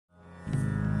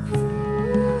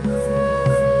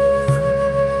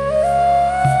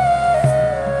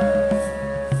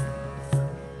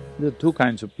are two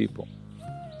kinds of people.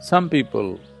 Some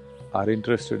people are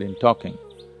interested in talking,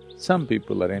 some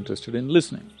people are interested in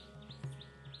listening.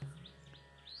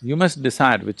 You must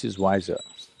decide which is wiser.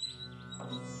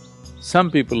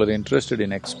 Some people are interested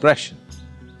in expression,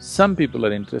 some people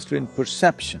are interested in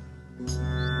perception.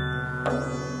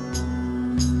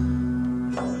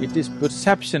 It is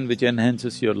perception which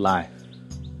enhances your life,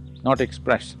 not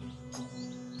expression.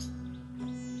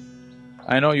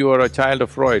 I know you are a child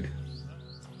of Freud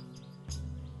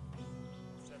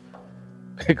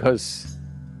because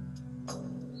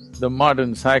the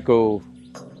modern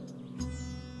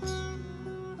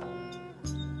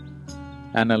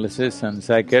psychoanalysis and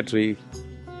psychiatry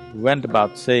went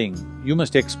about saying, you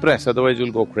must express, otherwise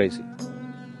you'll go crazy.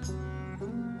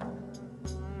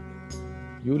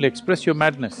 You will express your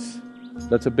madness.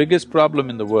 That's the biggest problem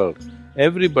in the world.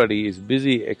 Everybody is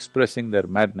busy expressing their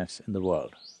madness in the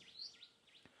world.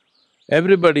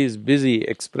 Everybody is busy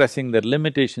expressing their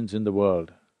limitations in the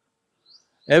world.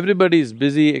 Everybody is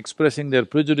busy expressing their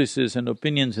prejudices and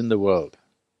opinions in the world.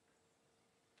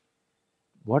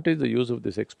 What is the use of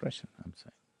this expression, I'm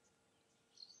saying?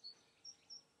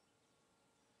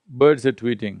 Birds are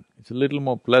tweeting, it's a little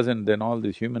more pleasant than all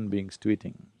these human beings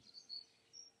tweeting.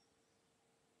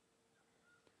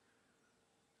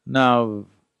 Now,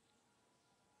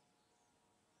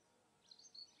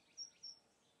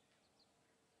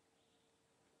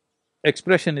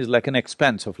 expression is like an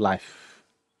expanse of life,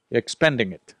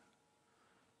 expanding it.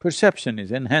 Perception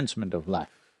is enhancement of life.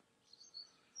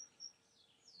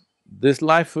 This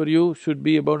life for you should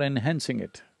be about enhancing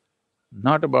it,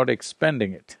 not about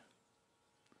expanding it.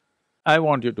 I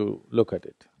want you to look at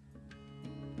it.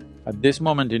 At this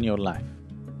moment in your life,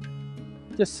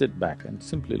 just sit back and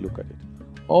simply look at it.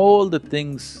 All the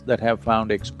things that have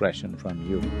found expression from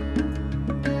you.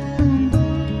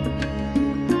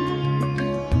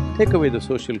 Take away the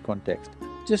social context,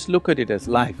 just look at it as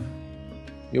life.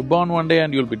 You're born one day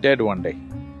and you'll be dead one day.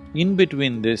 In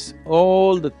between this,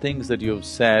 all the things that you've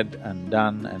said and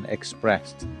done and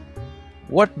expressed,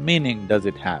 what meaning does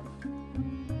it have?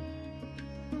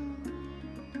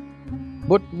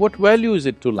 What value is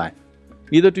it to life?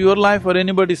 Either to your life or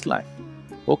anybody's life.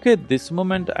 Okay, this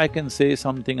moment I can say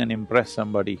something and impress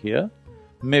somebody here,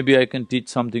 maybe I can teach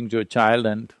something to a child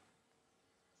and,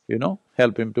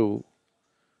 help him to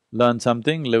learn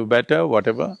something, live better,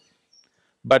 whatever.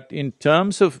 But in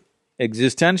terms of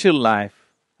existential life,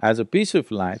 as a piece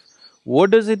of life, what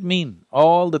does it mean,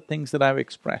 all the things that I've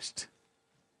expressed?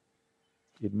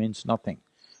 It means nothing,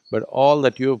 but all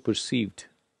that you have perceived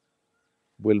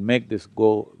will make this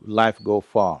life go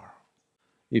far.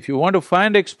 If you want to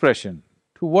find expression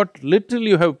to what little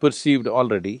you have perceived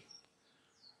already,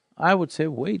 I would say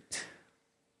wait.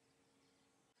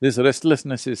 This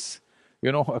restlessness is,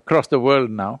 across the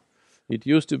world now. It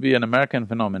used to be an American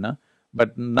phenomena,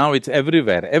 but now it's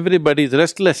everywhere. Everybody is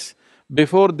restless.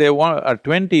 Before they are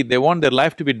 20, they want their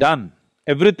life to be done.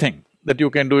 Everything that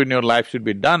you can do in your life should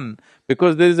be done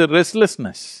because there is a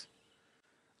restlessness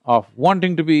of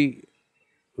wanting to be…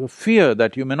 fear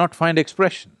that you may not find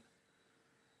expression.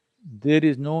 There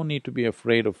is no need to be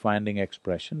afraid of finding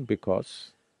expression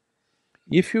because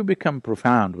if you become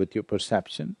profound with your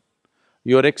perception,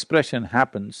 your expression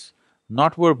happens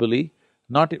not verbally,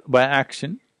 not by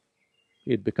action,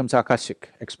 it becomes akashic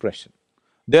expression.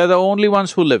 They are the only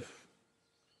ones who live.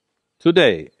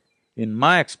 Today, in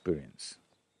my experience,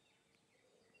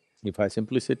 if I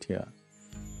simply sit here,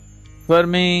 for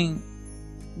me,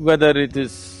 whether it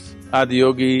is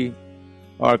Adi-yogi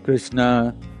or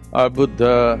Krishna or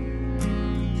Buddha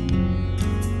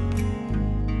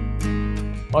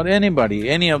or anybody,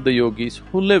 any of the yogis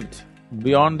who lived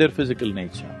beyond their physical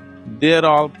nature, they're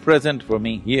all present for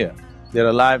me here, they're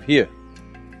alive here,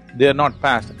 they're not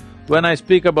past. When I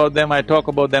speak about them, I talk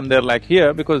about them, they're like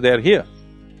here because they're here.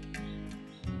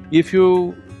 If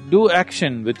you do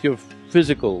action with your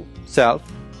physical self,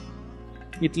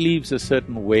 it leaves a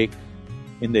certain wake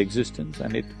in the existence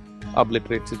and it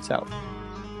obliterates itself.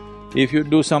 If you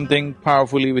do something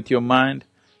powerfully with your mind,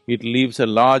 it leaves a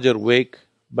larger wake,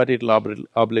 but it'll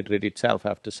obliterate itself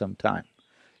after some time.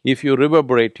 If you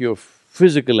reverberate your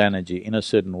physical energy in a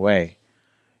certain way,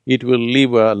 it will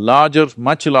leave a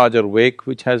much larger wake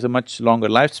which has a much longer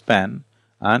lifespan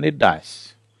and it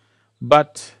dies.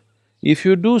 But if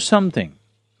you do something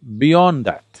beyond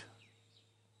that,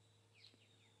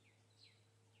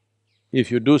 if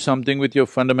you do something with your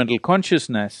fundamental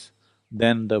consciousness,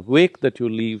 then the wake that you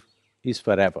leave is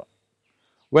forever.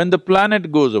 When the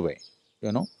planet goes away,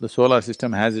 the solar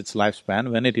system has its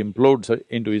lifespan, when it implodes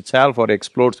into itself or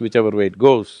explodes, whichever way it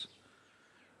goes,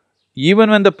 even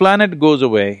when the planet goes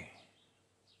away,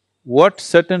 What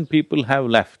certain people have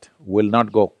left will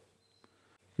not go.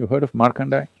 You heard of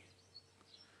Markandeya?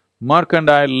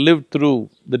 Markandeya lived through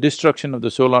the destruction of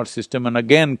the solar system and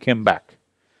again came back.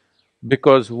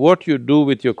 Because what you do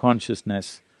with your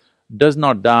consciousness does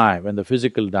not die when the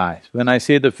physical dies. When I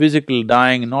say the physical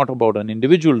dying, not about an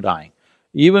individual dying,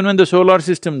 even when the solar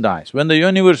system dies, when the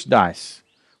universe dies,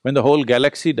 when the whole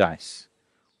galaxy dies,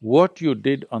 what you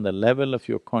did on the level of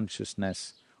your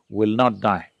consciousness will not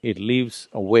die, it lives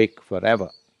awake forever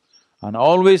and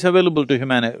always available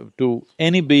to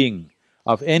any being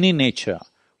of any nature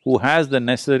who has the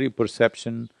necessary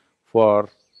perception for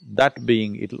that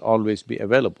being, it'll always be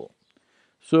available.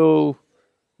 So,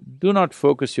 do not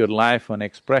focus your life on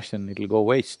expression, it'll go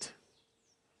waste.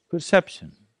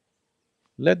 Perception.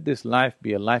 Let this life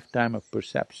be a lifetime of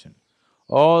perception.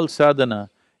 All sadhana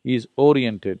is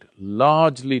oriented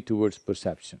largely towards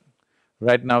perception.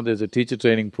 Right now there's a teacher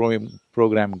training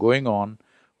program going on,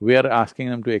 we are asking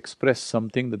them to express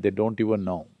something that they don't even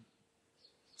know.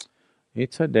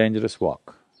 It's a dangerous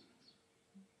walk.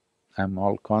 I'm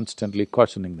all constantly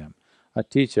cautioning them. A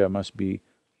teacher must be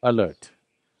alert,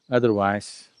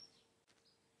 otherwise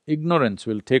ignorance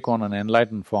will take on an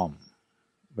enlightened form,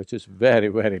 which is very,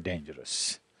 very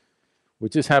dangerous,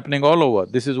 which is happening all over.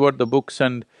 This is what the books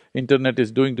and internet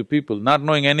is doing to people. Not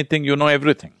knowing anything, you know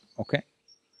everything, okay?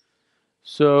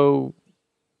 So,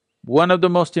 one of the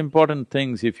most important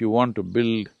things if you want to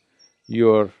build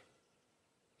your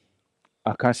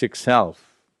Akashic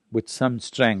self with some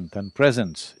strength and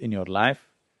presence in your life,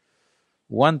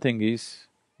 one thing is,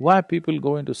 why people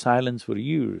go into silence for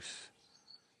years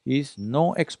is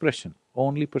no expression,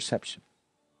 only perception.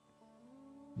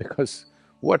 Because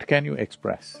what can you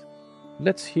express?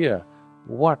 Let's hear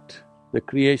what the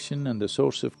creation and the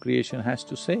source of creation has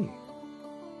to say.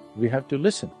 We have to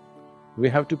listen, we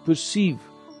have to perceive,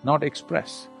 not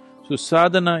express. So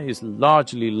sadhana is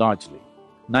largely,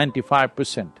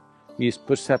 95% is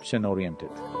perception-oriented.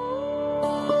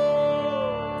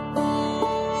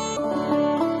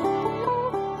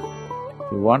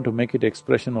 If you want to make it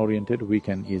expression-oriented, we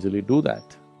can easily do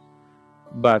that.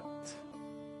 But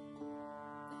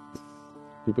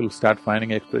people start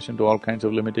finding expression to all kinds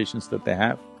of limitations that they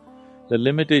have. The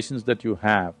limitations that you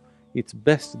have, it's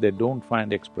best they don't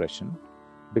find expression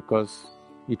because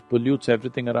it pollutes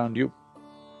everything around you.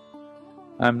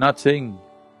 I'm not saying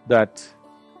that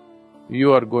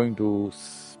you are going to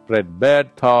spread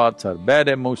bad thoughts or bad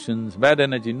emotions, bad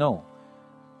energy, no.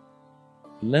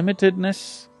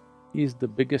 Limitedness is the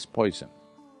biggest poison.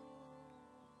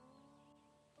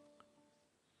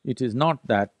 It is not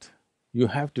that you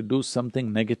have to do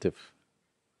something negative.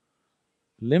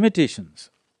 Limitations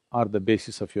are the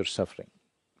basis of your suffering.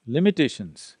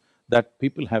 Limitations that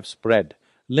people have spread,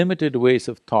 limited ways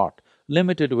of thought,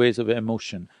 limited ways of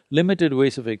emotion, limited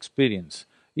ways of experience,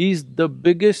 is the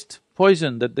biggest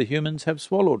poison that the humans have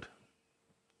swallowed.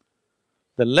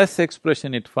 The less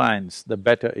expression it finds, the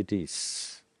better it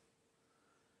is.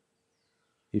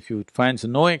 If it finds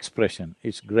no expression,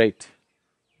 it's great.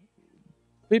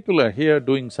 People are here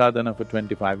doing sadhana for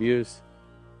 25 years,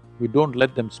 we don't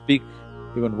let them speak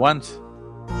even once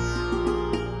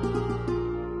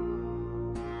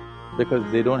because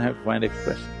they don't have to find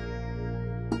expression.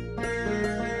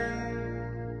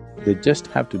 They just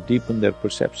have to deepen their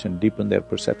perception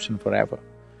forever.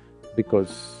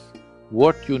 Because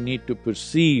what you need to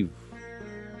perceive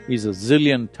is a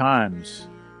zillion times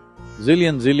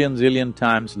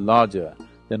larger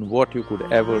than what you could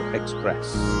ever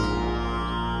express.